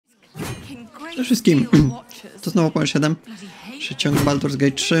Przede wszystkim to znowu po 7. Przyciąg Baldur's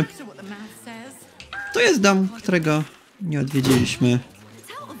Gate 3. To jest dom, którego nie odwiedziliśmy.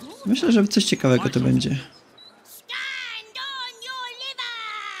 Myślę, że coś ciekawego to będzie.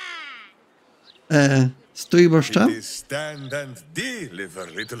 Stój boszcza. Stand and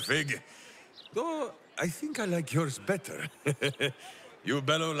deliver, little fig. Though I think I like yours better. You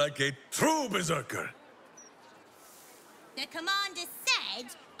bellow like a true berserker. The commander said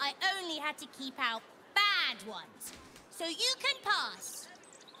I only had to keep out bad ones. So you can pass.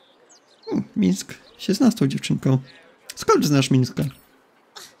 Mińsk się zna z tą dziewczynką. Skąd znasz Mińska?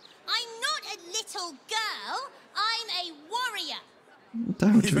 I'm not a little girl. I'm a warrior. Tak,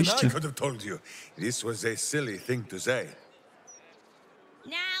 Even I oczywiście. could have told you. This was a silly thing to say.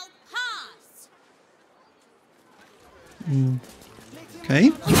 Now pass.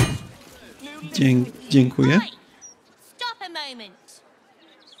 Okej. Dziękuję. Right. Stop a moment.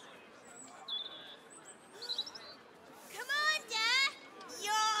 Commander,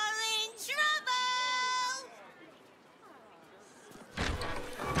 you're in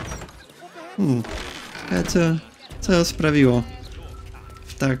trouble. Co sprawiło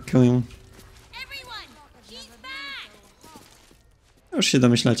w taką... Everyone, she's back. Już się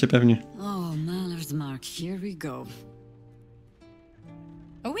domyślacie pewnie. Oh, Maller's Mark, here we go.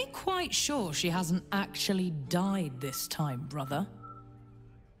 Are we quite sure she hasn't actually died this time, brother?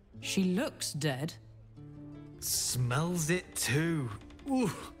 She looks dead. Smells it too.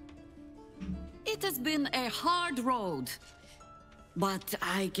 Ooh. It has been a hard road. But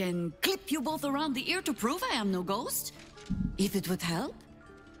I can clip you both around the ear to prove I am no ghost. If it would help.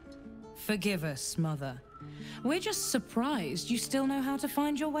 Forgive us, Mother. We're just surprised you still know how to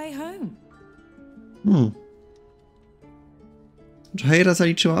find your way home. Jaheiry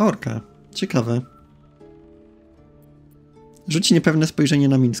zaliczyła orka. Ciekawe. Rzuci niepewne spojrzenie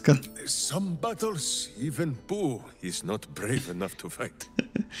na Mińska. Some battles, even Boo is not brave enough to fight.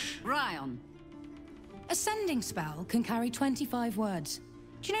 Ryan. A sending spell can carry 25 words.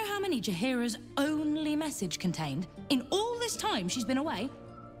 Do you know how many Jaheiry's only message contained in all this time she's been away?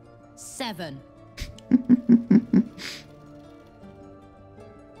 7.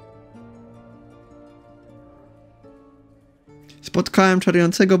 Spotkałem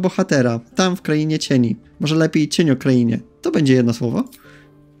czarującego bohatera. Tam w krainie cieni. Może lepiej cieniokrainie. To będzie jedno słowo.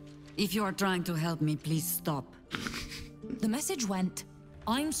 If you are trying to help me, please stop. The message went,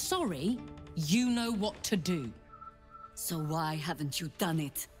 I'm sorry, you know what to do. So why haven't you done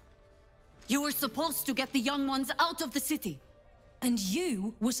it? You were supposed to get the young ones out of the city. And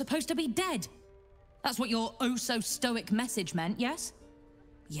you were supposed to be dead. That's what your oh-so-stoic message meant, yes?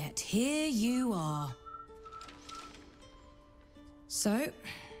 Yet here you are. So,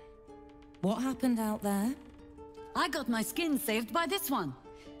 what happened out there? I got my skin saved by this one.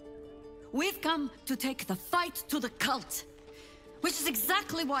 We've come to take the fight to the cult, which is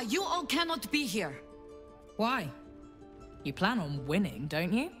exactly why you all cannot be here. Why? You plan on winning,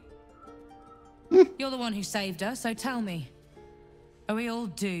 don't you? You're the one who saved her, so tell me. Are we all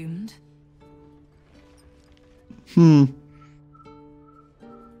doomed?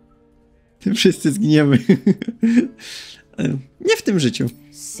 Wszyscy zginiemy. Nie w tym życiu.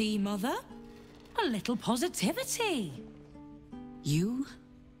 See, Mother? A little positivity. You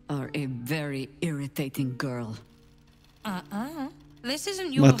are a very irritating girl. This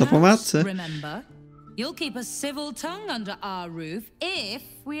isn't your Ma to po house, matce. remember? You'll keep a civil tongue under our roof if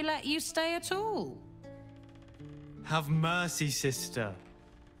we let you stay at all. Have mercy, sister.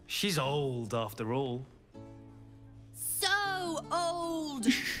 She's old after all. So old.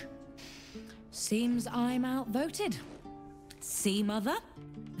 Seems I'm outvoted. See, Mother?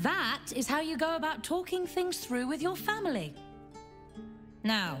 That is how you go about talking things through with your family.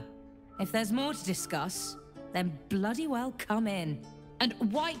 Now, if there's more to discuss, then bloody well come in. And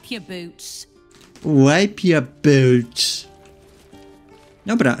wipe your boots. Wipe your boots.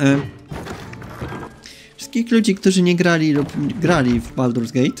 Dobra. Wszystkich ludzi, którzy nie grali lub grali w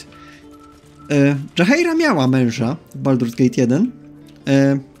Baldur's Gate. Jaheiry miała męża w Baldur's Gate 1.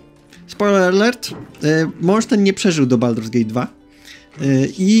 Spoiler alert. Mąż ten nie przeżył do Baldur's Gate 2.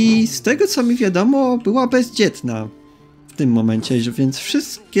 I z tego co mi wiadomo, była bezdzietna w tym momencie, więc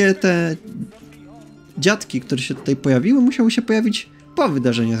wszystkie te dziadki, które się tutaj pojawiły, musiały się pojawić po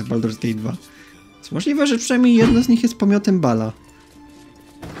wydarzeniach Baldur's Gate 2. Jest możliwe, że przynajmniej jedno z nich jest pomiotem Bala.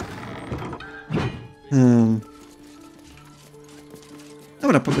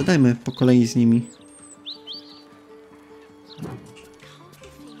 Dobra, pogadajmy po kolei z nimi.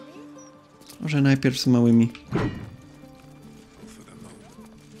 Może najpierw z małymi.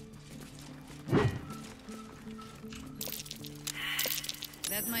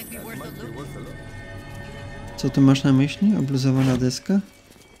 That my might be worth a look. Co tu masz na myśli? Obluzowana deska?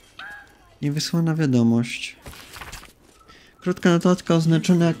 Niewysłana wiadomość. Krótka notatka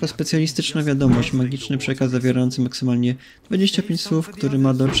oznaczona jako specjalistyczna wiadomość. Magiczny przekaz zawierający maksymalnie 25 słów, który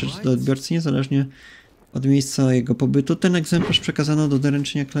ma dotrzeć do odbiorcy niezależnie od miejsca jego pobytu. Ten egzemplarz przekazano do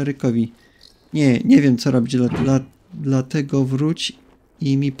doręczenia klerykowi. Nie wiem co robić, dlatego wróć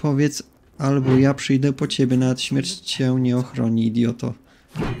i mi powiedz, albo ja przyjdę po ciebie, nawet śmierć cię nie ochroni, idioto.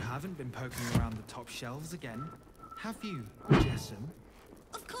 You haven't been poking around the top shelves again, have you, Jessam?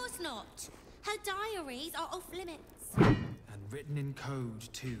 Of course not. Her diaries are off limits. And written in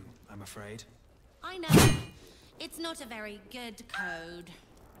code too, I'm afraid. I know. It's not a very good code.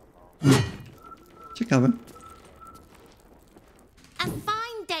 Ciekawe. A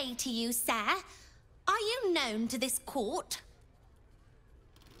fine day to you, sir. Are you known to this court?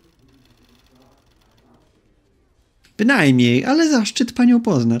 Bynajmniej, ale zaszczyt panią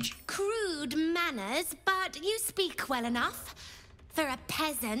poznać. Crude manners, but you speak well enough. For a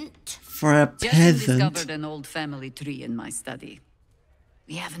peasant. For a Just peasant. discovered an old family tree in my study.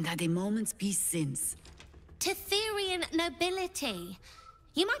 We haven't had a moment's peace since. Tetherian nobility.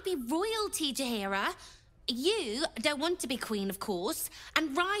 You might be royalty, Jaheiry. You don't want to be queen, of course.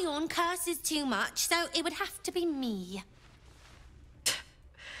 And Ryan curses too much, so it would have to be me.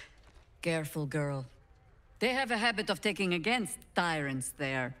 Careful, girl. They have a habit of taking against tyrants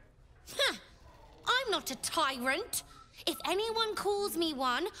there. Huh. I'm not a tyrant. If anyone calls me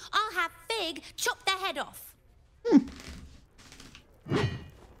one, I'll have Fig chop their head off.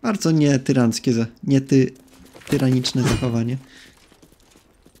 Bardzo tyraniczne zachowanie.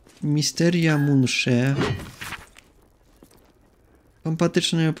 Misteria Munsze.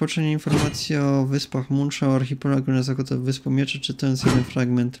 Kompatyczne opoczenie informacji o wyspach Munsza, o archipelagu na zachód od Wyspy Mieczy, czytając jeden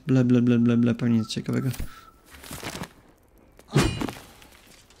fragment. Ble, pewnie nic ciekawego.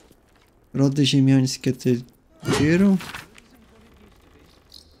 Rody ziemiańskie Tyru.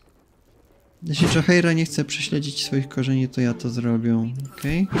 Jeśli Jaheiry nie chce prześledzić swoich korzeni, to ja to zrobię.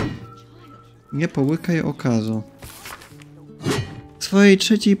 Okej. Nie połykaj okazu. W swojej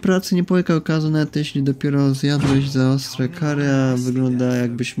trzeciej pracy nie połykaj okazu, nawet jeśli dopiero zjadłeś za ostre kary, a wygląda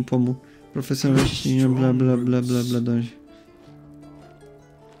jakbyś mu pomógł. Profesjonaliści, bla.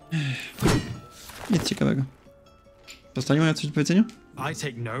 Nic ciekawego. Zostanie mają coś do powiedzenia? I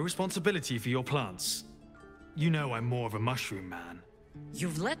take no responsibility for your plants. You know I'm more of a mushroom man.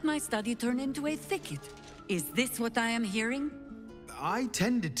 You've let my study turn into a thicket. Is this what I am hearing? I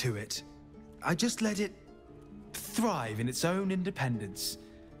tended to it. I just let it thrive in its own independence.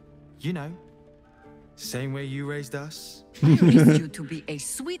 You know, same way you raised us. I raised you to be a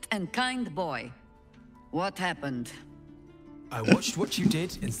sweet and kind boy. What happened? I watched what you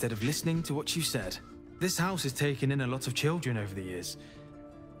did instead of listening to what you said. This house has taken in a lot of children over the years.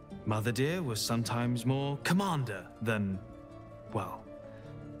 Mother dear was sometimes more commander than, well,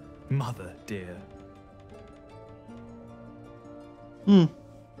 mother dear.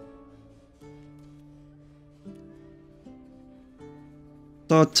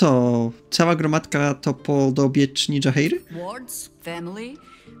 To co? Cała gromadka to podobieczni Jaheiry? Wards, family,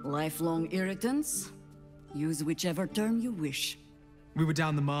 lifelong irritants? Use whichever term you wish. We were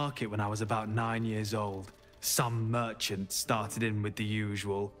down the market when I was about 9 years old. Some merchant started in with the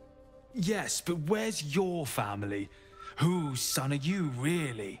usual. Yes, but where's your family? Whose son are you,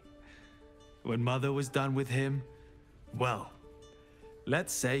 really? When Mother was done with him, well,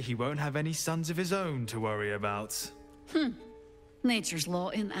 let's say he won't have any sons of his own to worry about. Nature's law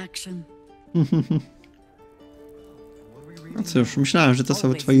in action. No cóż, myślałem, że to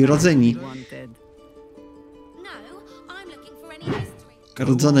są twoi rodzeni. No, I'm looking for any history.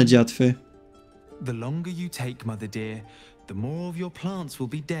 Rodzone dziatwy. The longer you take, Mother dear, the more of your plants will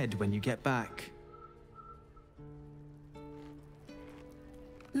be dead when you get back.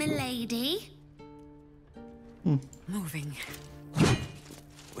 Milady? Moving.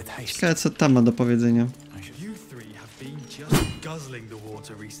 With haste. Ciekawe co tam ma do powiedzenia. You three have been just guzzling the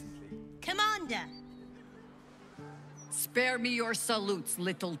water recently. Commander! Spare me your salutes,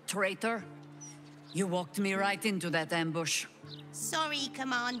 little traitor. You walked me right into that ambush. Sorry,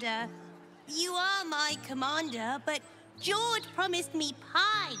 Commander. You are my commander, but George promised me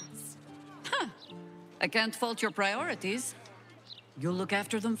pies. I can't fault your priorities. You'll look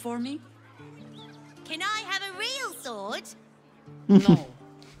after them for me? Can I have a real sword? No.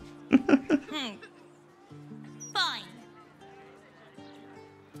 Fine.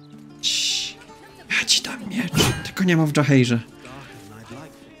 Cii. Ja ci dam miecz. Tylko nie ma w Jaheirze.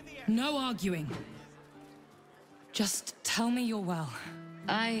 No arguing. Just tell me you're well.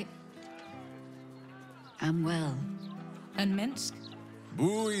 I am well. And Minsk?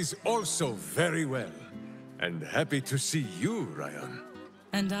 Boo is also very well. And happy to see you, Ryan.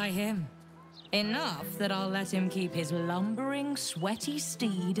 And I him. Enough that I'll let him keep his lumbering, sweaty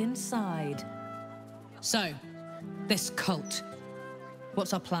steed inside. So, this cult.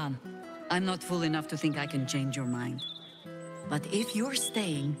 What's our plan? I'm not fool enough to think I can change your mind. But if you're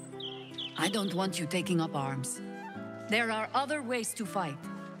staying, I don't want you taking up arms. There are other ways to fight.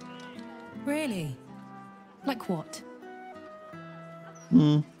 Really? Like what?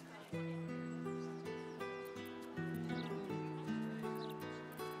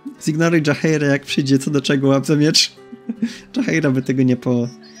 Zignoruj Jaheirę, jak przyjdzie co do czego, łap za miecz. Jaheira by tego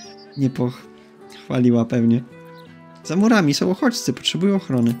nie pochwaliła pewnie. Za murami są uchodźcy, potrzebują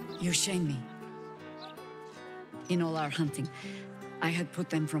ochrony. You shame me. In all our hunting, I had put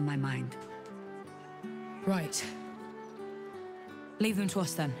them from my mind. Right. Leave them to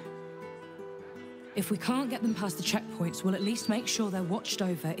us then. If we can't get them past the checkpoints, we'll at least make sure they're watched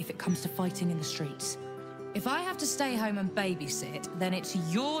over if it comes to fighting in the streets. If I have to stay home and babysit, then it's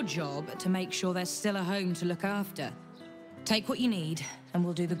your job to make sure there's still a home to look after. Take what you need, and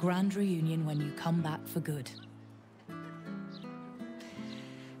we'll do the grand reunion when you come back for good.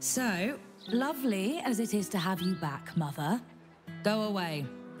 So, lovely as it is to have you back, Mother, go away.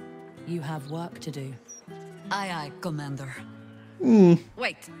 You have work to do. Aye, aye, Commander.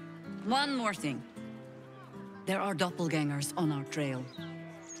 Wait, one more thing. There are doppelgangers on our trail.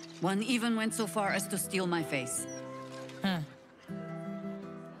 One even went so far as to steal my face.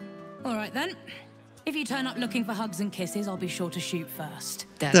 All right then. If you turn up looking for hugs and kisses, I'll be sure to shoot first.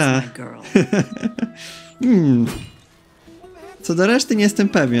 That's my girl. Co do reszty nie jestem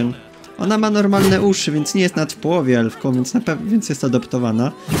pewien. Ona ma normalne uszy, więc nie jest nad w połowie elfką, więc jest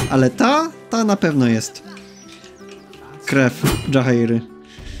adoptowana. Ale ta na pewno jest. Krew Jaheiry.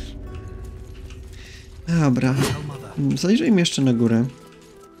 Dobra. Zajrzyjmy jeszcze na górę.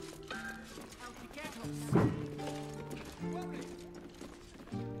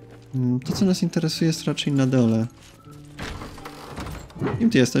 To, co nas interesuje, jest raczej na dole. Kim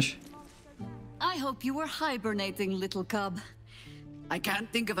ty jesteś? I hope you were hibernating, little cub. I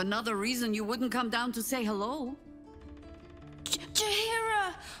can't think of another reason you wouldn't come down to say hello.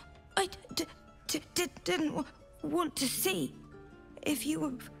 Jaheiry, I didn't want to see if you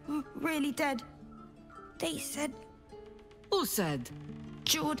were really dead. They said... Who said?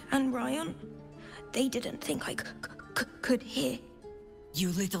 Jord and Ryan. They didn't think I could hear. You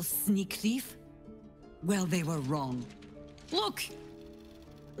little sneak thief? Well, they were wrong. Look!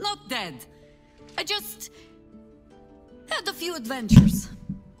 Not dead. I just... had a few adventures.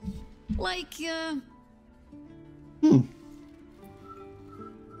 Like,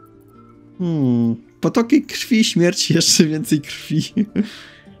 Potoki krwi, śmierć, jeszcze więcej krwi.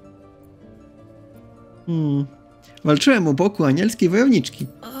 Walczyłem u boku anielskiej wojowniczki.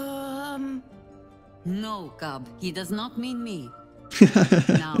 No, cub. He does not mean me.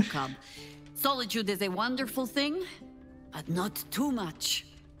 Now, cub. Solitude is a wonderful thing, but not too much.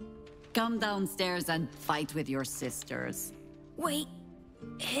 Come downstairs and fight with your sisters. Wait,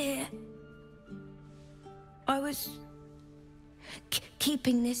 here. I was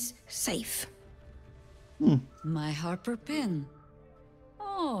keeping this safe. My Harper pin.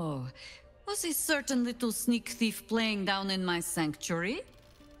 Oh, was a certain little sneak thief playing down in my sanctuary?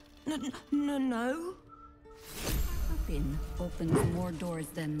 No. A pin opens more doors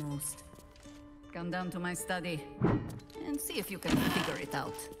than most. Come down to my study and see if you can figure it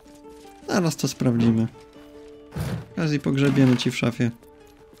out. Zaraz to sprawdzimy. W okazji pogrzebiemy ci w szafie.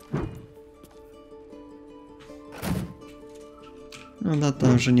 No na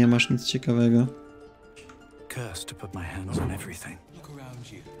to, że nie masz nic ciekawego. Cursed to put my hands on everything.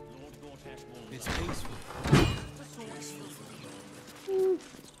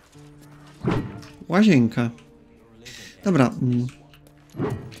 Łazienka. Dobra.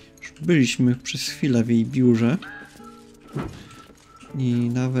 Już byliśmy przez chwilę w jej biurze. I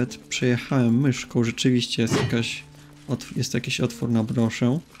nawet przejechałem myszką. Rzeczywiście jest jakiś otwór na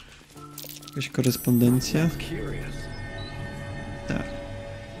broszę. Jakaś korespondencja. Tak.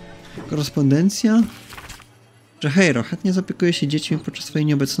 Korespondencja. Jaheiry chętnie zaopiekuje się dziećmi podczas swojej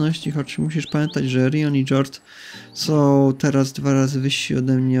nieobecności, choć musisz pamiętać, że Rion i George są teraz 2 razy wyżsi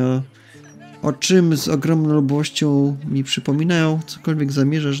ode mnie, o czym z ogromną lubością mi przypominają. Cokolwiek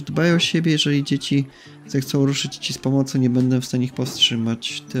zamierzasz, dbaj o siebie, jeżeli dzieci zechcą ruszyć ci z pomocą, nie będę w stanie ich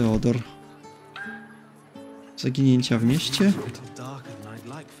powstrzymać. Theodor. Zaginięcia w mieście.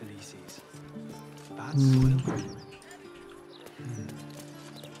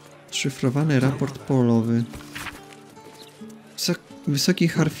 Szyfrowany raport polowy. Wysoki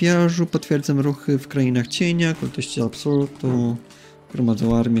Harfiarzu, potwierdzam ruchy w krainach cienia, kultyści absolutu.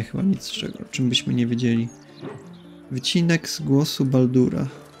 Gromadzą armię, chyba nic z czego, o czym byśmy nie wiedzieli. Wycinek z głosu Baldura.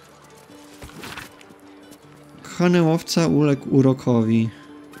 Kochany łowca uległ urokowi.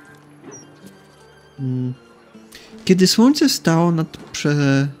 Kiedy słońce stało nad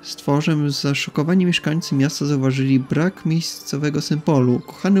przestworzem, zaszokowani mieszkańcy miasta zauważyli brak miejscowego symbolu.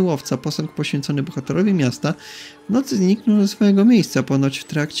 Kochany łowca, posąg poświęcony bohaterowi miasta, w nocy zniknął ze swojego miejsca. Ponoć w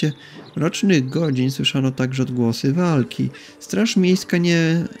trakcie rocznych godzin słyszano także odgłosy walki. Straż miejska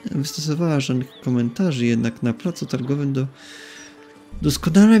nie wystosowała żadnych komentarzy, jednak na placu targowym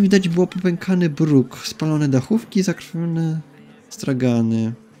doskonale widać było popękany bruk, spalone dachówki, zakrwawione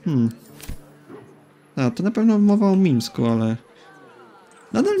stragany. A, to na pewno mowa o Mińsku, ale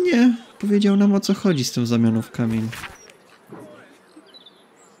nadal nie powiedział nam, o co chodzi z tą zamianą w kamień.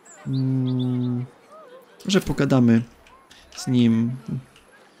 Może pogadamy z nim.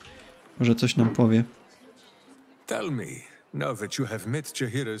 Może coś nam powie. Tell me, now that you have met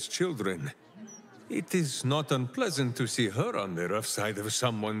Jaheiry's children, it is not unpleasant to see her on the rough side of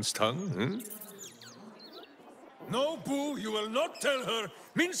someone's tongue, hmm? No, Boo, you will not tell her.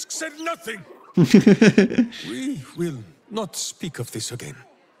 Minsk said nothing. We will not speak of this again.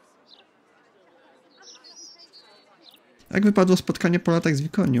 Jak wypadło spotkanie po latach z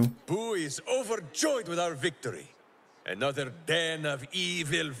Wikonią? Boo is overjoyed with our victory. Another den of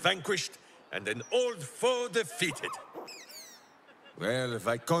evil vanquished and an old foe defeated. Well,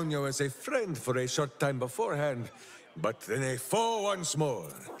 Wykonia was a friend for a short time beforehand, but then a foe once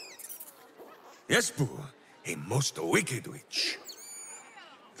more. Yes, Boo, a most wicked witch.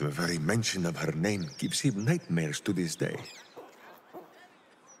 The very mention of her name gives him nightmares to this day.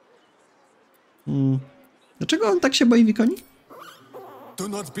 Dlaczego on tak się boi Wikoni? Do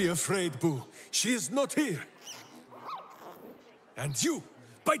not be afraid, Boo. She is not here. And you,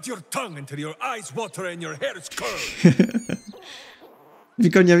 bite your tongue until your eyes water and your hairs curl.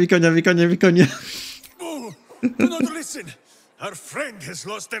 Wikonia, Wikonia, Wikonia, Wikonia. Boo, do not listen. Our friend has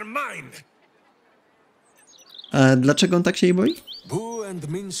lost their mind. A dlaczego on tak się jej boi? Boo and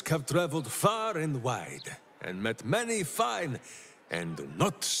Minsk have traveled far and wide and met many fine and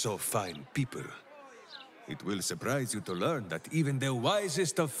not so fine people. It will surprise you to learn that even the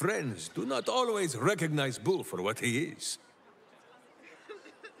wisest of friends do not always recognize Boo for what he is.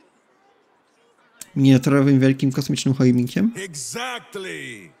 Miniaturowym, wielkim, kosmicznym choinkiem?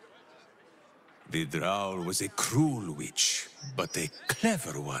 Exactly! The Drow was a cruel witch, but a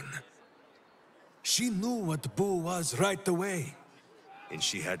clever one. She knew what Boo was right away, and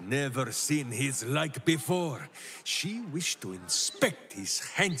she had never seen his like before. She wished to inspect his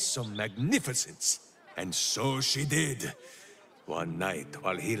handsome magnificence, and so she did. One night,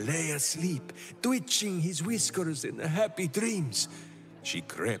 while he lay asleep, twitching his whiskers in happy dreams, she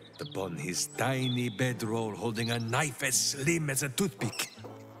crept upon his tiny bedroll holding a knife as slim as a toothpick.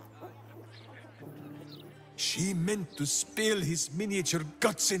 She meant to spill his miniature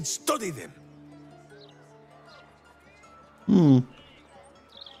guts and study them.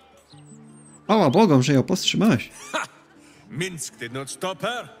 Chwała Bogom, że ją powstrzymałeś. Ha! Minsk did not stop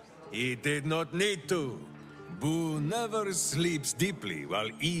her. He did not need to. Boo never sleeps deeply while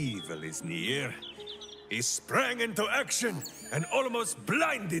evil is near. He sprang into action and almost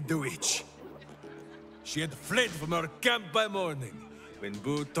blinded the witch. She had fled from her camp by morning, when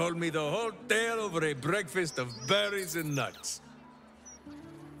Boo told me the whole tale over a breakfast of berries and nuts.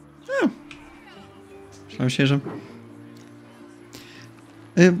 Myślałem się, że...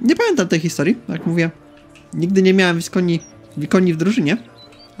 Nie pamiętam tej historii, jak mówię. Nigdy nie miałem Wikoni w drużynie,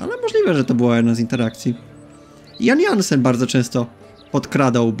 ale możliwe, że to była jedna z interakcji. Jan Jansen bardzo często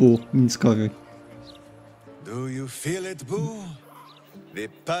podkradał Boo Mińskowi. Do you feel it, Boo? The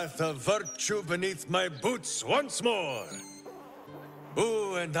path of virtue beneath my boots once more.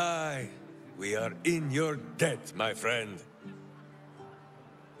 Boo and I, we are in your debt, my friend.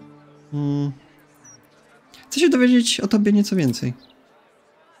 Chcę się dowiedzieć o tobie nieco więcej.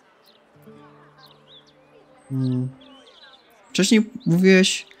 Wcześniej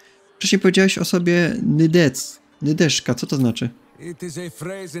powiedziałeś o sobie nydeszka. Co to znaczy? It is a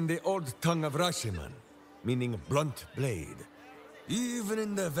phrase in the old tongue of Rashiman, meaning blunt blade. Even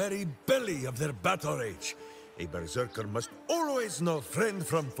in the very belly of their battle rage, a berserker must always know friend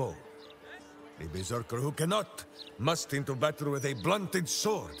from foe. A berserker who cannot must into battle with a blunted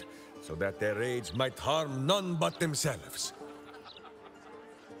sword, so that their rage might harm none but themselves.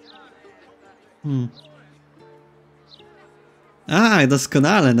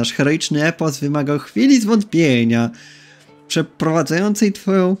 Doskonale. Nasz heroiczny epos wymagał chwili zwątpienia, poprzedzającej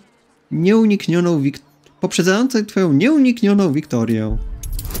twoją nieuniknioną wiktorię.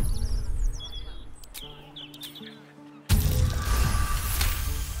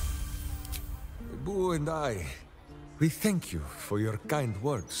 Boo and I, we thank you for your kind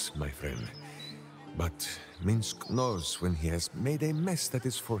words, my friend. But Minsk knows when he has made a mess that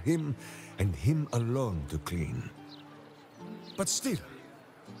is for him and him alone to clean. But still,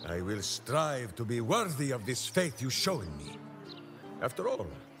 I will strive to be worthy of this faith you show in me. After all,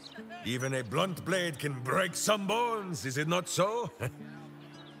 even a blunt blade can break some bones, is it not so?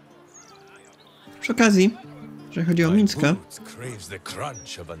 Przy okazji, jeżeli chodzi o Mińska,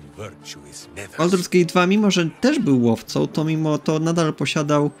 Baldur's Gate 2, mimo że też był łowcą, to mimo to nadal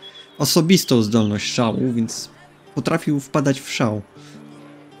posiadał osobistą zdolność szału, więc potrafił wpadać w szał.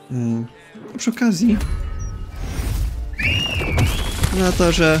 Przy okazji, na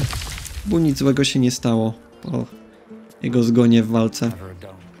to, że Boo nic złego się nie stało po jego zgonie w walce.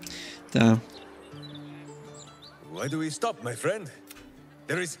 Ta. Why do we stop, my friend?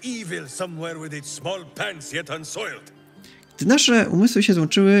 There is evil somewhere with its small pants yet unsoiled. Gdy nasze umysły się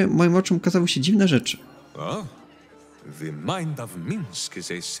złączyły, moim oczom ukazały się dziwne rzeczy. Oh? The mind of Minsk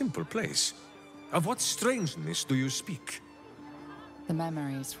is a simple place. Of what strangeness do you speak? The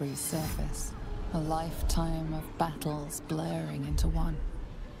memories resurface. A lifetime of battles blurring into one.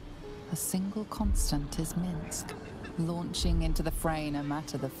 A single constant is Minsk, launching into the fray no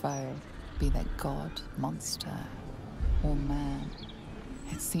matter the foe, be they god, monster, or man.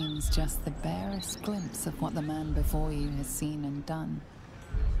 It seems just the barest glimpse of what the man before you has seen and done,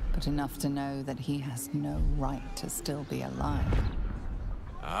 but enough to know that he has no right to still be alive.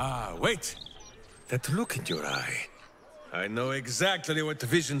 Ah, wait! That look in your eye. I know exactly what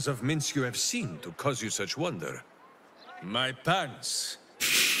visions of Minsk you have seen to cause you such wonder. My pants.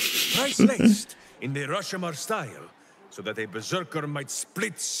 Price-laced in the Rashomar style, so that a berserker might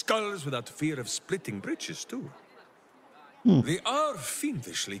split skulls without fear of splitting breeches too. They are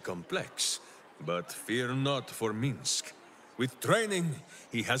fiendishly complex, but fear not for Minsk. With training,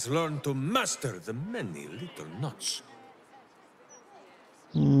 he has learned to master the many little knots.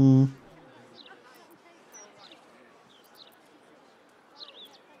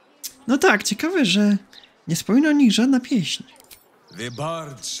 No tak, ciekawe, że nie wspomina o nich żadna pieśń. The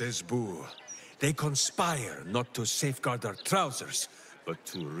bard says Boo. They conspire not to safeguard our trousers, but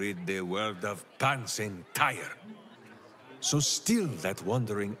to rid the world of pants entire. So still that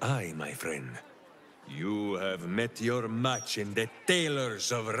wandering eye, my friend. You have met your match in the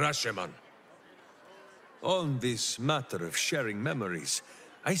tailors of Rashomon. On this matter of sharing memories,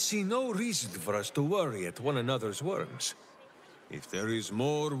 I see no reason for us to worry at one another's worms. If there is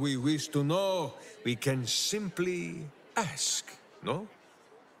more we wish to know, we can simply ask, no?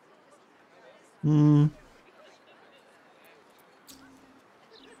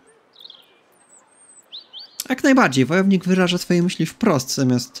 Jak najbardziej, wojownik wyraża swoje myśli wprost,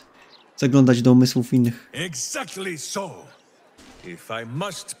 zamiast zaglądać do umysłów innych. Exactly so. If I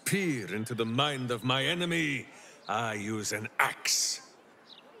must peer into the mind of my enemy, I use an axe.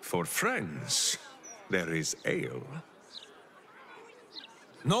 For friends, there is ale.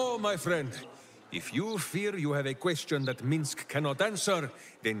 No, my friend. If you fear you have a question that Minsk cannot answer,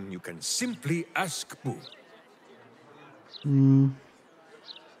 then you can simply ask Boo.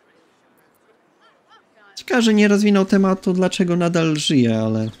 Ciekawe, że nie rozwinął tematu, dlaczego nadal żyje,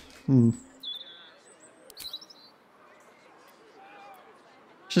 ale...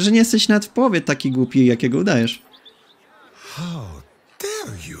 Szczerze, nie jesteś nawet w połowie taki głupi, jakiego udajesz. How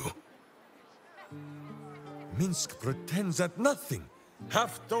dare you? Minsk pretends at nothing,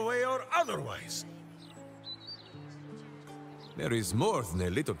 half the way or otherwise. There is more than a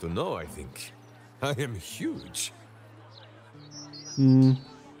little to know, I think. I am huge.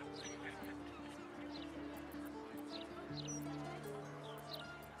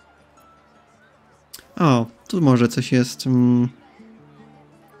 O, tu może coś jest.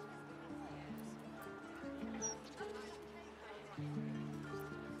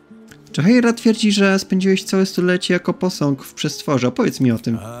 Jaheiry twierdzi, że spędziłeś całe stulecie jako posąg w przestworze. Opowiedz mi o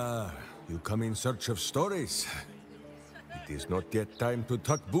tym. You come in search of stories. It is not yet time to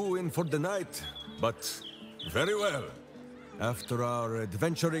tuck Boo in for the night, but very well. After our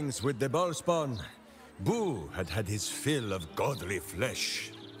adventurings with the Ballspawn, Boo had his fill of godly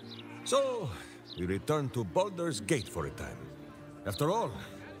flesh. So, we returned to Baldur's Gate for a time. After all,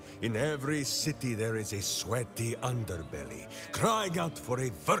 in every city there is a sweaty underbelly, crying out for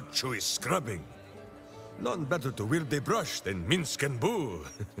a virtuous scrubbing. None better to wield a brush than Minsk and Boo.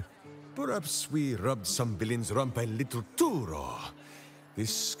 Perhaps we rubbed some villain's rump a little too raw.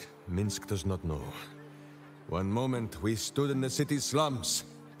 This Minsk does not know. One moment we stood in the city's slums,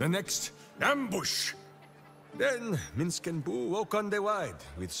 the next, ambush! Then Minsk and Boo woke on the wide,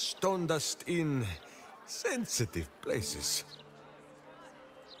 with stone dust in sensitive places.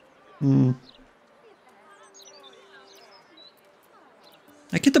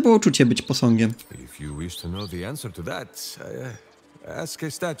 Jakie to było uczucie być posągiem? If you wish to know the answer to that, ask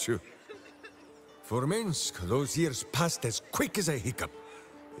a statue. For Minsk, those years passed as quick as a hiccup.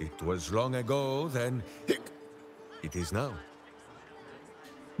 It was long ago, then it is now.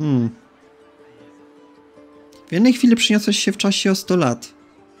 W jednej chwili przyniosłeś się w czasie o 100 lat.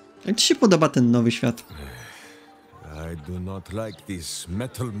 Jak ci się podoba ten nowy świat? I do not like these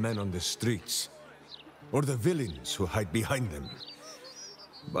metal men on the streets, or the villains who hide behind them.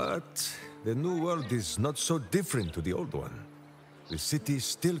 But the new world is not so different to the old one. The city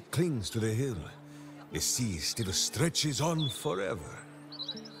still clings to the hill. The sea still stretches on forever.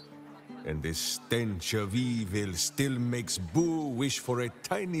 And the stench of evil still makes Boo wish for a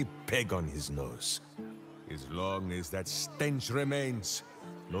tiny peg on his nose. As long as that stench remains,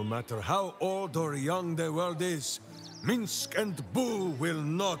 no matter how old or young the world is, Minsk and Boo will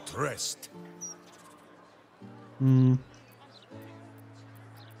not rest.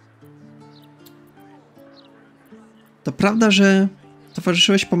 To prawda, że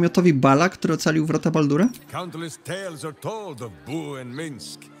towarzyszyłeś pomiotowi Bala, który ocalił wrota Baldura? Countless tales are told of Boo and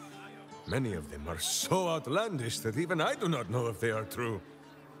Minsk. Many of them are so outlandish that even I do not know if they are true.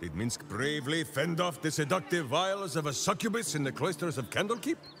 Did Minsk bravely fend off the seductive wiles of a succubus in the cloisters of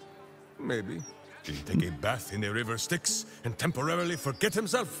Candlekeep? Maybe. Did he take a bath in the river Styx and temporarily forget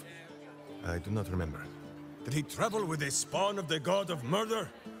himself? I do not remember. Did he travel with a spawn of the god of murder,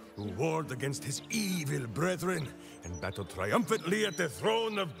 who warred against his evil brethren and battled triumphantly at the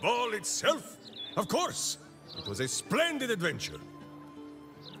throne of Baal itself? Of course! It was a splendid adventure.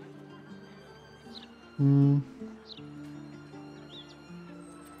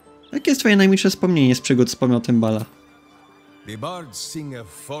 Jakie jest twoje najmilsze wspomnienie z przygód z pomiotem Bala? The bards sing of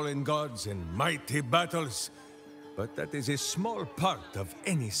fallen gods and mighty battles, but that is a small part of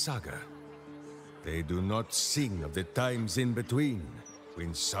any saga. They do not sing of the times in between,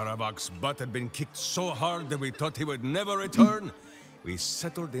 when Sarabak's butt had been kicked so hard that we thought he would never return. We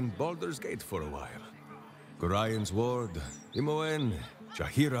settled in Baldur's Gate for a while. Gorian's Ward, Imoen,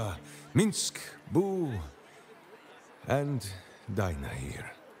 Jaheiry, Minsk, Boo, and Dinah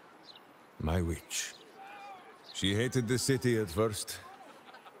here. My witch. She hated the city at first.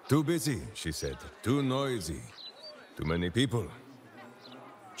 Too busy, she said. Too noisy. Too many people.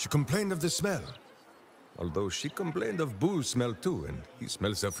 She complained of the smell. Although she complained of Boo's smell too, and he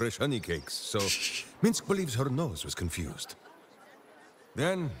smells of fresh honey cakes, so Minsk believes her nose was confused.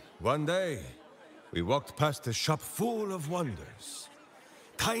 Then, one day, we walked past a shop full of wonders.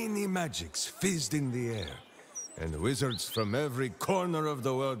 Tiny magics fizzed in the air, and wizards from every corner of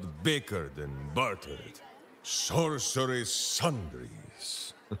the world bickered and bartered. Sorcery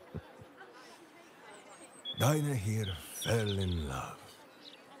sundries. Dinah here fell in love.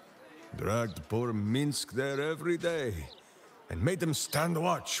 Dragged poor Minsk there every day, and made them stand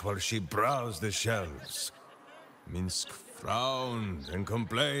watch while she browsed the shelves. Minsk frowned and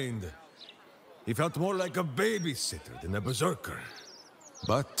complained. He felt more like a babysitter than a berserker.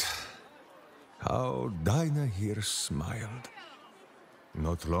 But how Dinah here smiled.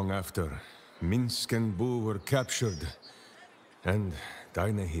 Not long after, Minsk and Boo were captured, and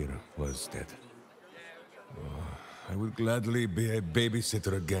Dinah here was dead. Oh, I would gladly be a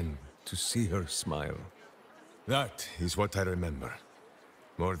babysitter again to see her smile. That is what I remember.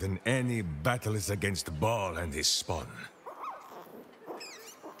 More than any battle is against Baal and his spawn.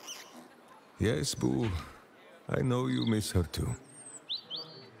 Yes, Boo. I know you miss her too.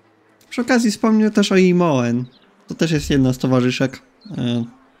 Przy okazji wspomnę też o Imoen. To też jest jedna z towarzyszek.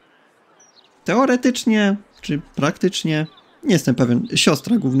 Teoretycznie, czy praktycznie, nie jestem pewien,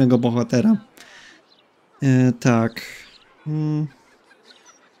 siostra głównego bohatera. Tak.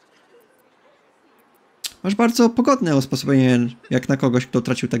 Masz bardzo pogodne usposobienie, jak na kogoś, kto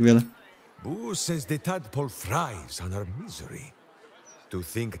tracił tak wiele. Boo says the tadpole thrives on our misery. To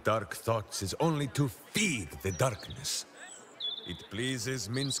think dark thoughts is only to feed the darkness. It pleases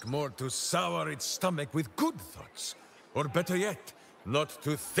Minsk more to sour its stomach with good thoughts. Or better yet, not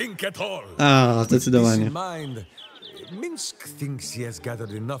to think at all. Zdecydowanie. With this in mind, Minsk thinks he has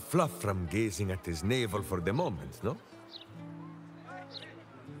gathered enough fluff from gazing at his navel for the moment, no?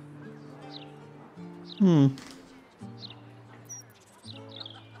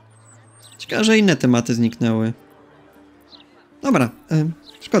 Ciekawe, że inne tematy zniknęły. Dobra,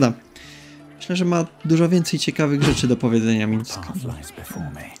 szkoda. Myślę, że ma dużo więcej ciekawych rzeczy do powiedzenia Minsk.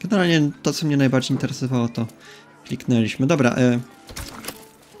 Generalnie to, co mnie najbardziej interesowało, to kliknęliśmy. Dobra,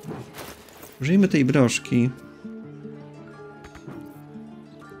 użyjmy tej broszki.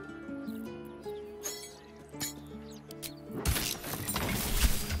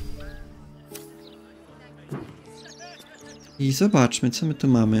 I zobaczmy, co my tu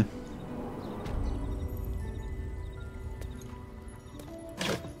mamy.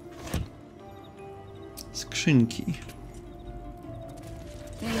 Skrzynki.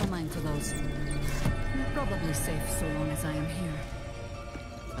 Pay no mind to those. You're probably safe so long as I am here.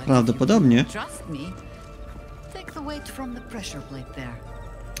 But Prawdopodobnie. if you trust me, take the weight from the pressure plate there.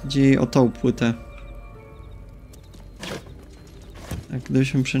 Dzieje o tą płytę. Jak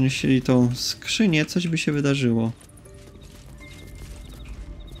gdybyśmy przenieśli tą skrzynię, coś by się wydarzyło.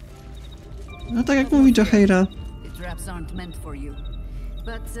 No tak jak mówi Jaheiry. The traps aren't meant for you. But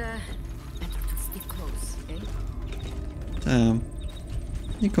better to stick close, eh?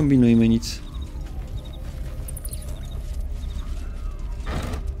 Nie kombinujmy nic.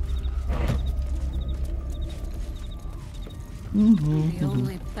 The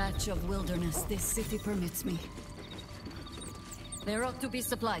only patch of wilderness this city permits me. There ought to be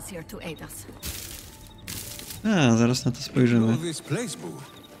supplies here to aid us. Zaraz na to spojrzymy. Know this place, Boo?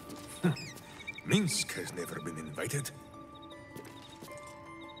 Minsk has never been invited.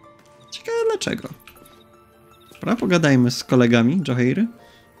 Ciekawe dlaczego. Dobra, pogadajmy z kolegami Jaheiry. I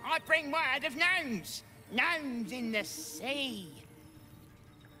bring word of gnomes. Gnomes in the sea.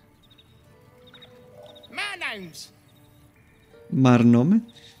 Mergnomes. Marnomy?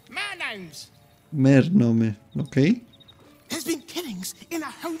 Mergnomes. Mernomy, okej. There's been killings in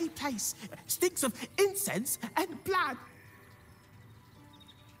a holy place. Stinks of incense and blood.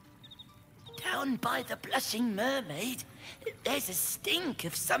 Down by the Blushing Mermaid, there's a stink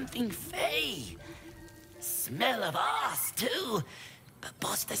of something fey. Smell of arse, too. But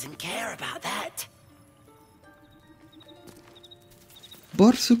boss doesn't care about that.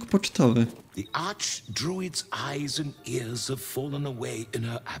 Borsuk pocztowy. The Archdruid's eyes and ears have fallen away in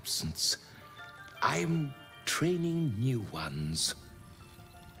her absence. I'm training new ones.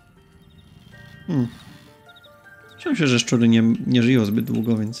 Myślę, że szczury nie żyją zbyt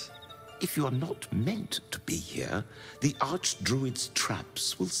długo, więc... If you are not meant to be here, the Archdruid's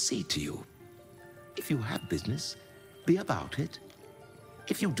traps will see to you. If you have business, be about it.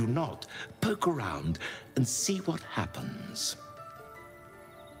 If you do not, poke around and see what happens.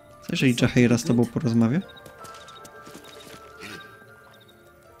 Co jeżeli Jaheiry z tobą porozmawia?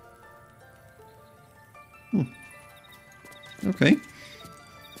 Okej.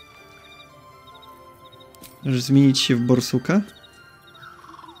 Możesz zmienić się w borsuka?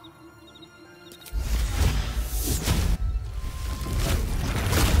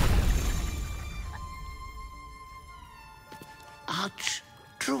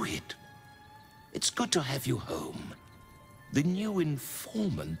 Archdruid, it's good to have you home. The new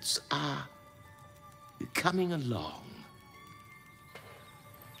informants are coming along.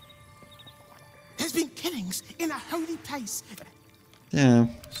 There's been killings in a holy place. Nie.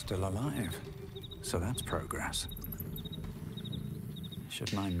 Still alive. So that's progress.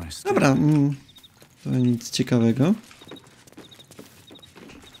 Should mind my step. Dobra, to nic ciekawego.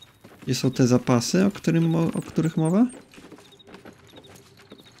 Gdzie są te zapasy, o których mowa?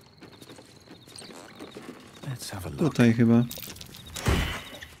 Let's have a look. Tutaj chyba.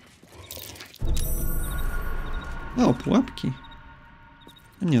 O, pułapki.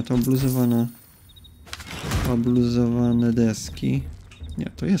 Nie, to obluzowane deski. Nie,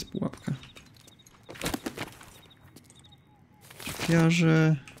 to jest pułapka.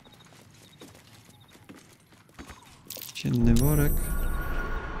 Szpiarze. Cienny worek.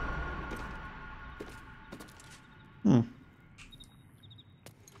 O.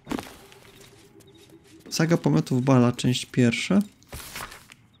 Saga pomiotów Bala, część pierwsza.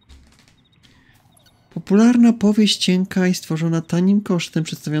 Popularna powieść cienka i stworzona tanim kosztem,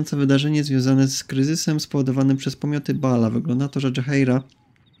 przedstawiająca wydarzenie związane z kryzysem spowodowanym przez pomioty Bala. Wygląda na to, że Jaheiry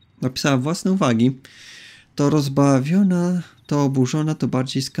napisała własne uwagi. To rozbawiona, to oburzona, to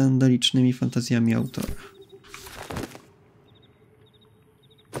bardziej skandalicznymi fantazjami autora.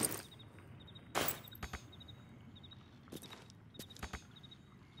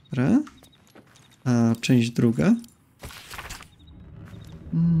 Dobra. A część druga.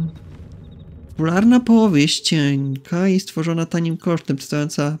 Popularna powieść cienka i stworzona tanim kosztem,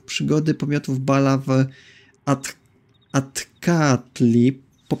 przedstawiająca przygody pomiotów Bala w Atkatli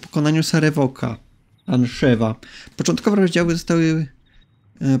po pokonaniu Sarevoka, Anshewa. Początkowe rozdziały zostały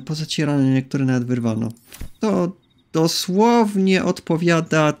pozacierane, niektóre nawet wyrwano. To dosłownie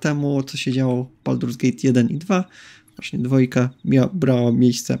odpowiada temu, co się działo w Baldur's Gate 1 i 2. Właśnie dwójka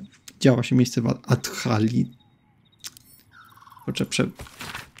działa się miejsce w Atkali.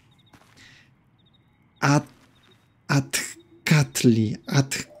 Atkatli.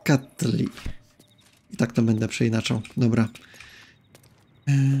 I tak to będę przeinaczał. Dobra.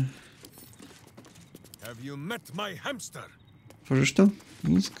 Have you met my hamster? Tworzysz to?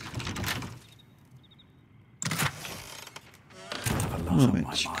 Minsk?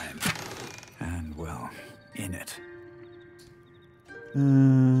 Momencik.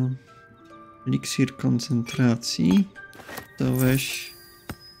 Eliksir koncentracji. To weź...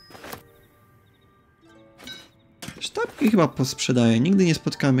 Sztabki chyba posprzedaję. Nigdy nie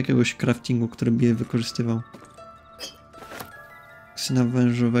spotkałem jakiegoś craftingu, który by je wykorzystywał. Ksyna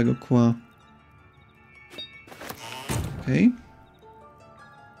wężowego kła. Okej.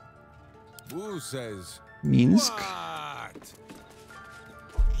 Minsk.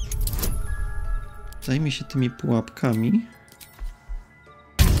 Zajmie się tymi pułapkami.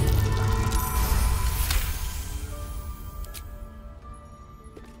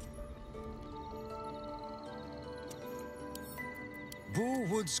 Boo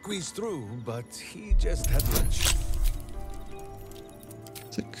would squeeze through, but he just had lunch.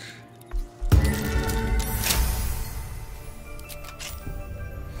 Cyk.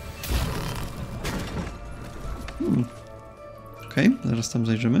 Okej, zaraz tam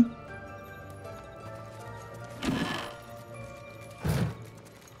zajrzymy.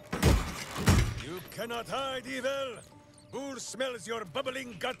 You cannot hide evil. Boo smells your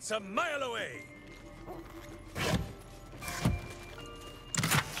bubbling guts a mile away.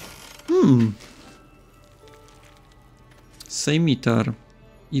 Sejmitar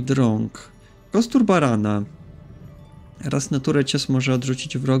i drąg. Kostur barana. Raz naturę cios może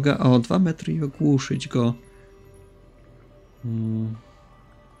odrzucić wroga, a o 2 metry i ogłuszyć go.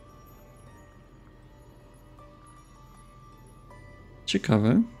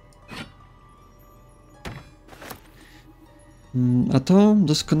 Ciekawe. A to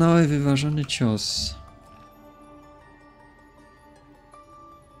doskonały, wyważony cios.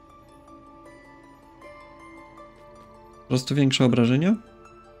 Po prostu większe obrażenia?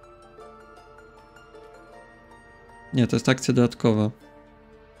 Nie, to jest akcja dodatkowa.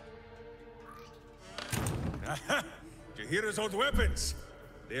 Jaheiry's old weapons.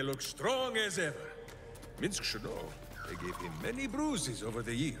 They look strong as ever. Minsk should know. They gave him many bruises over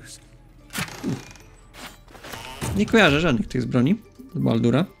the years. Nie kojarzę żadnych tych z broni z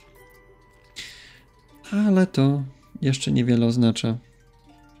Baldura. Ale to jeszcze niewiele oznacza.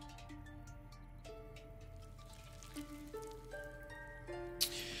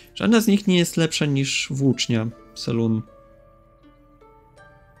 Żadna z nich nie jest lepsza niż włócznia Selun.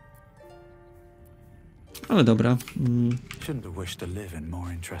 Ale dobra.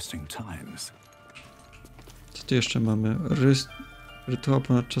 Co tu jeszcze mamy? Rytuał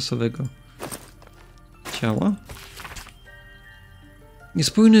ponadczasowego ciała.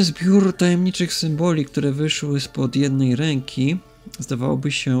 Niespójny zbiór tajemniczych symboli, które wyszły spod jednej ręki,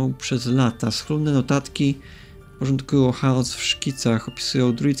 zdawałoby się przez lata. Schludne notatki porządkują chaos w szkicach,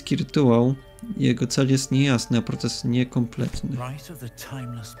 opisują druicki rytuał. Jego cel jest niejasny, a proces niekompletny.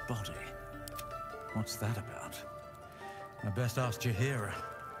 What's that about? I best ask Jaheiry.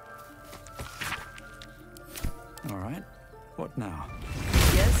 All right. What now?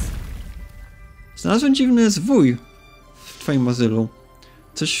 Yes? Znalazłem dziwny zwój w twoim azylu.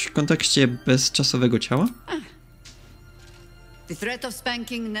 Coś w kontekście bezczasowego ciała? The threat of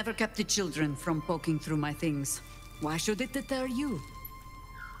spanking never kept the children from poking through my things. Why should it deter you?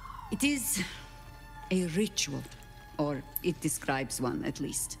 It is a ritual, or it describes one at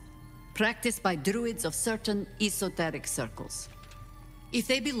least. Practiced by druids of certain esoteric circles. If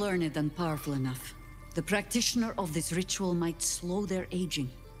they be learned and powerful enough, the practitioner of this ritual might slow their aging,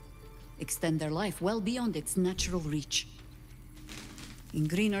 extend their life well beyond its natural reach. In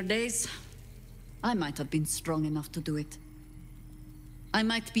greener days, I might have been strong enough to do it. I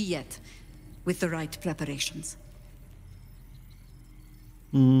might be yet, with the right preparations.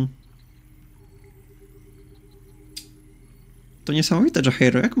 To niesamowite,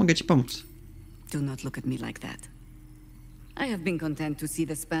 Jaheiry. Jak mogę ci pomóc? Do not look at me like that. I have been content to see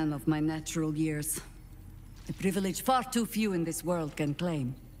the span of my natural years. A privilege far too few in this world can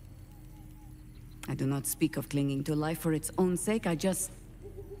claim. I do not speak of clinging to life for its own sake. I just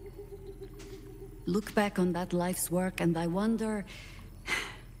look back on that life's work and I wonder,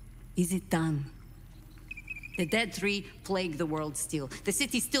 is it done? The dead tree plague the world still. The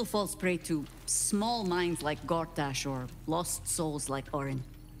city still falls prey to small minds like Gortash or lost souls like Orin.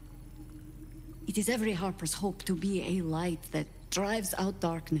 It is every harper's hope to be a light that drives out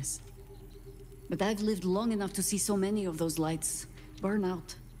darkness. But I've lived long enough to see so many of those lights burn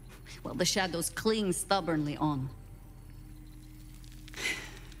out, while the shadows cling stubbornly on.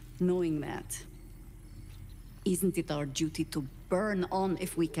 Knowing that, isn't it our duty to burn on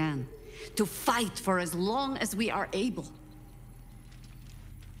if we can? To fight for as long as we are able?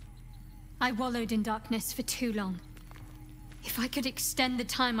 I wallowed in darkness for too long. If I could extend the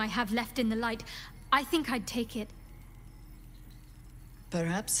time I have left in the light, I think I'd take it.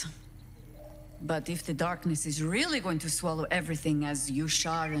 Perhaps. But if the darkness is really going to swallow everything as you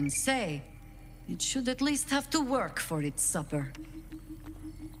Sharon say, it should at least have to work for its supper.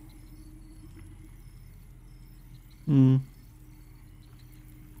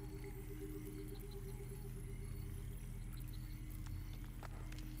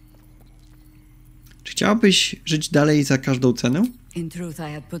 Czy chciałabyś żyć dalej za każdą cenę? In truth,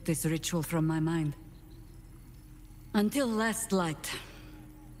 I had put this ritual from my mind. Until last light.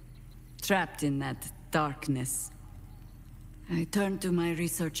 Trapped in that darkness. I turned to my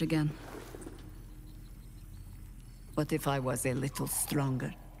research again. What if I was a little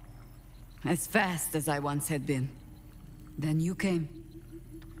stronger? As fast as I once had been. Then you came.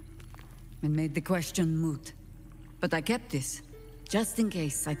 And made the question moot. But I kept this. Just in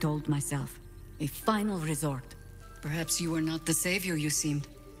case, I told myself. A final resort. Perhaps you were not the savior you seemed.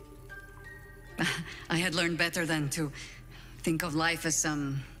 I had learned better than to think of life as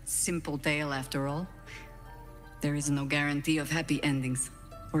some simple tale after all. There is no guarantee of happy endings,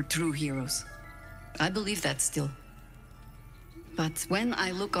 or true heroes. I believe that still. But when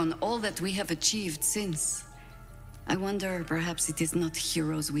I look on all that we have achieved since, I wonder perhaps it is not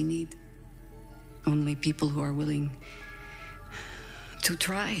heroes we need. Only people who are willing to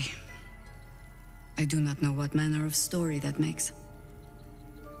try. I do not know what manner of story that makes.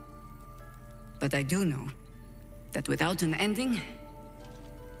 But I do know that without an ending,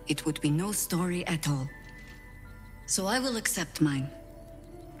 it would be no story at all. So I will accept mine.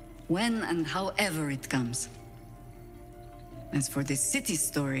 When and however it comes. As for this city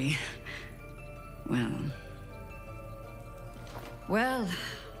story, well,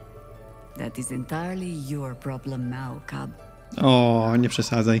 that is entirely your problem now, Cub. O, nie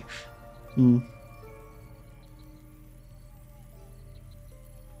przesadzaj.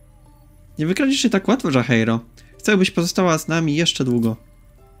 Nie wykradzisz się tak łatwo, Jaheiry. Chcę, byś pozostała z nami jeszcze długo.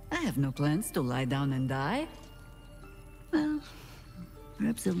 I have no plans to lie down and die. Well,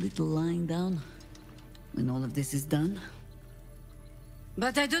 perhaps a little lying down when all of this is done.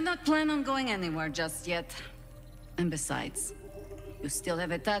 But I do not plan on going anywhere just yet. And besides, you still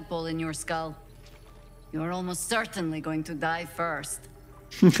have a tadpole in your skull. You are almost certainly going to die first.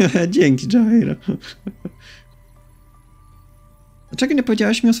 Dzięki, Jaheiry. Dlaczego nie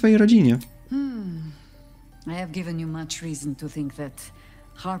powiedziałaś mi o swojej rodzinie? I have given you much reason to think that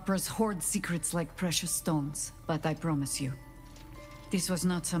Harpers hoard secrets like precious stones, but I promise you, this was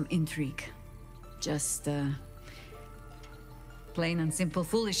not some intrigue. Just, plain and simple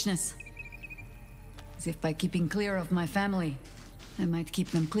foolishness. As if by keeping clear of my family, I might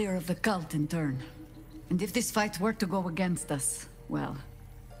keep them clear of the cult in turn. And if this fight were to go against us, well,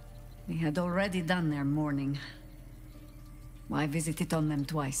 they had already done their mourning. Why visit it on them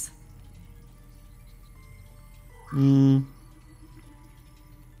twice?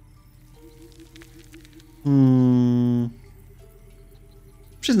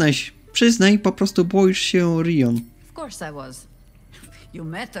 Przyznaj, po prostu boisz się Rion. Of course I was. You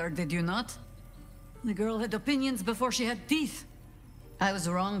met her, did you not? The girl had opinions before she had teeth. I was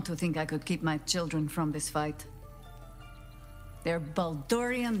wrong to think I could keep my children from this fight. They're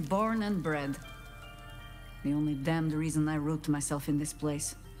Baldurian born and bred. The only damned reason I root myself in this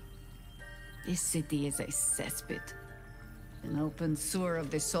place. This city is a cesspit. An open sewer of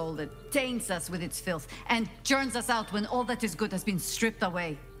the soul that taints us with its filth and churns us out when all that is good has been stripped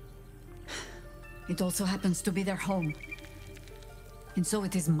away. It also happens to be their home. And so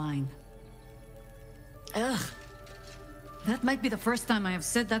it is mine. Ugh. That might be the first time I have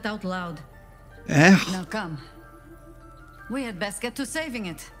said that out loud. Now come. We had best get to saving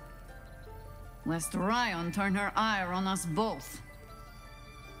it. Lest Ryan turn her ire on us both.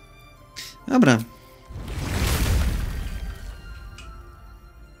 Dobra.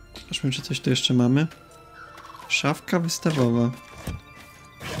 Zobaczmy, czy coś tu jeszcze mamy. Szafka wystawowa.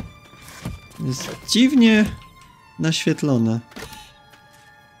 Jest dziwnie naświetlona.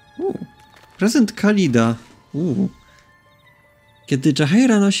 Prezent Khalida. Kiedy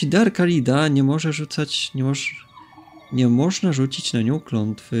Jaheiry nosi dar Khalida, nie można rzucić na nią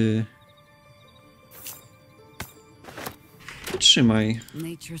klątwy. Trzymaj.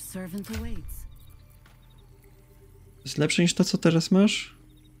 Jest lepsze niż to, co teraz masz?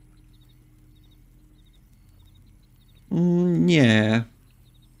 Nie.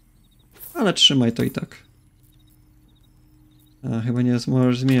 Ale trzymaj to i tak. A, chyba nie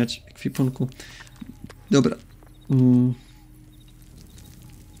możesz zmieniać ekwipunku. Dobra.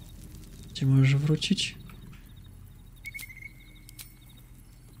 Gdzie możesz wrócić?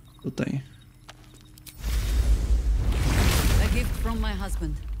 from my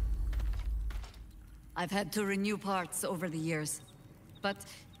husband. I've had to renew parts over the years, but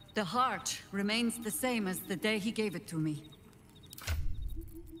the heart remains the same as the day he gave it to me.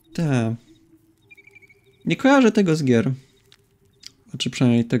 Tak. Nie kojarzę tego z gier. Znaczy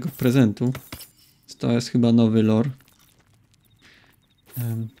przynajmniej tego prezentu. To jest chyba nowy lore.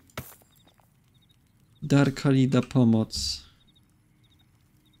 Dar Khalida pomoc.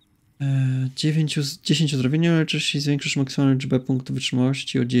 10 zdrowienia, leczysz i zwiększysz maksymalną liczbę punktów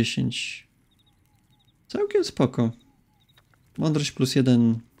wytrzymałości o 10. Całkiem spoko. Mądrość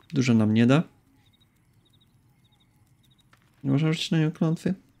 +1 dużo nam nie da. Nie można rzucić na nią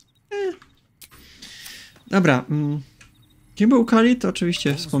klątwy? Dobra. Kim był Khalid? To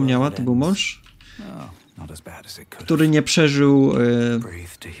oczywiście wspomniała, to był mąż, który nie przeżył.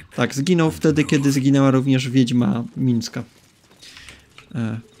 Tak, zginął wtedy, kiedy zginęła również wiedźma Mińska.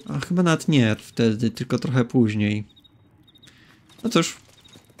 A chyba nawet nie wtedy, tylko trochę później. No cóż.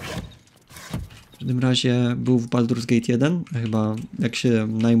 W każdym razie był w Baldur's Gate 1. Chyba jak się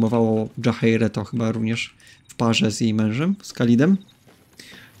najmowało Jaheyrę, to chyba również w parze z jej mężem, z Khalidem.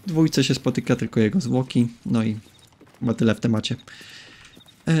 W dwójce się spotyka tylko jego zwłoki. No i chyba tyle w temacie.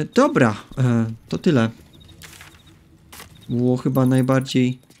 Dobra, to tyle. Było chyba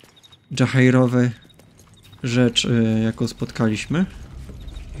najbardziej Jaheirowe rzecz, jaką spotkaliśmy.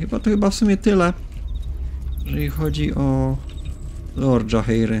 Chyba w sumie tyle, jeżeli chodzi o lore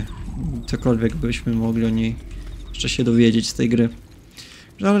Jaheiry. Cokolwiek byśmy mogli o niej jeszcze się dowiedzieć z tej gry.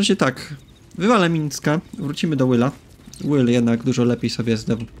 Na razie tak, wywalę Mińska, wrócimy do Wyla. Will jednak dużo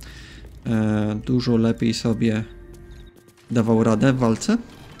lepiej sobie dawał radę w walce.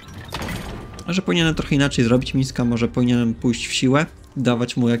 A że powinienem trochę inaczej zrobić Mińska, może powinienem pójść w siłę,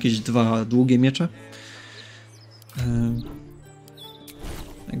 dawać mu jakieś 2 długie miecze.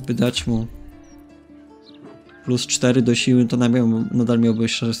 Jakby dać mu +4 do siły, to nadal miałby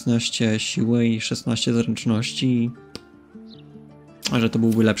 16 siły i 16 zręczności. A że to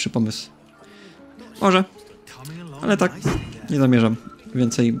byłby lepszy pomysł. Może. Ale tak, nie zamierzam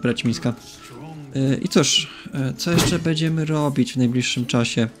więcej brać Mińska. I cóż, co jeszcze będziemy robić w najbliższym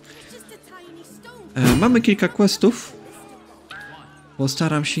czasie? Mamy kilka questów.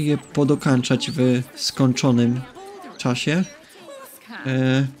 Postaram się je podokańczać w skończonym czasie.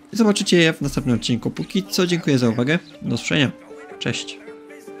 Zobaczycie je w następnym odcinku. Póki co dziękuję za uwagę. Do usłyszenia. Cześć.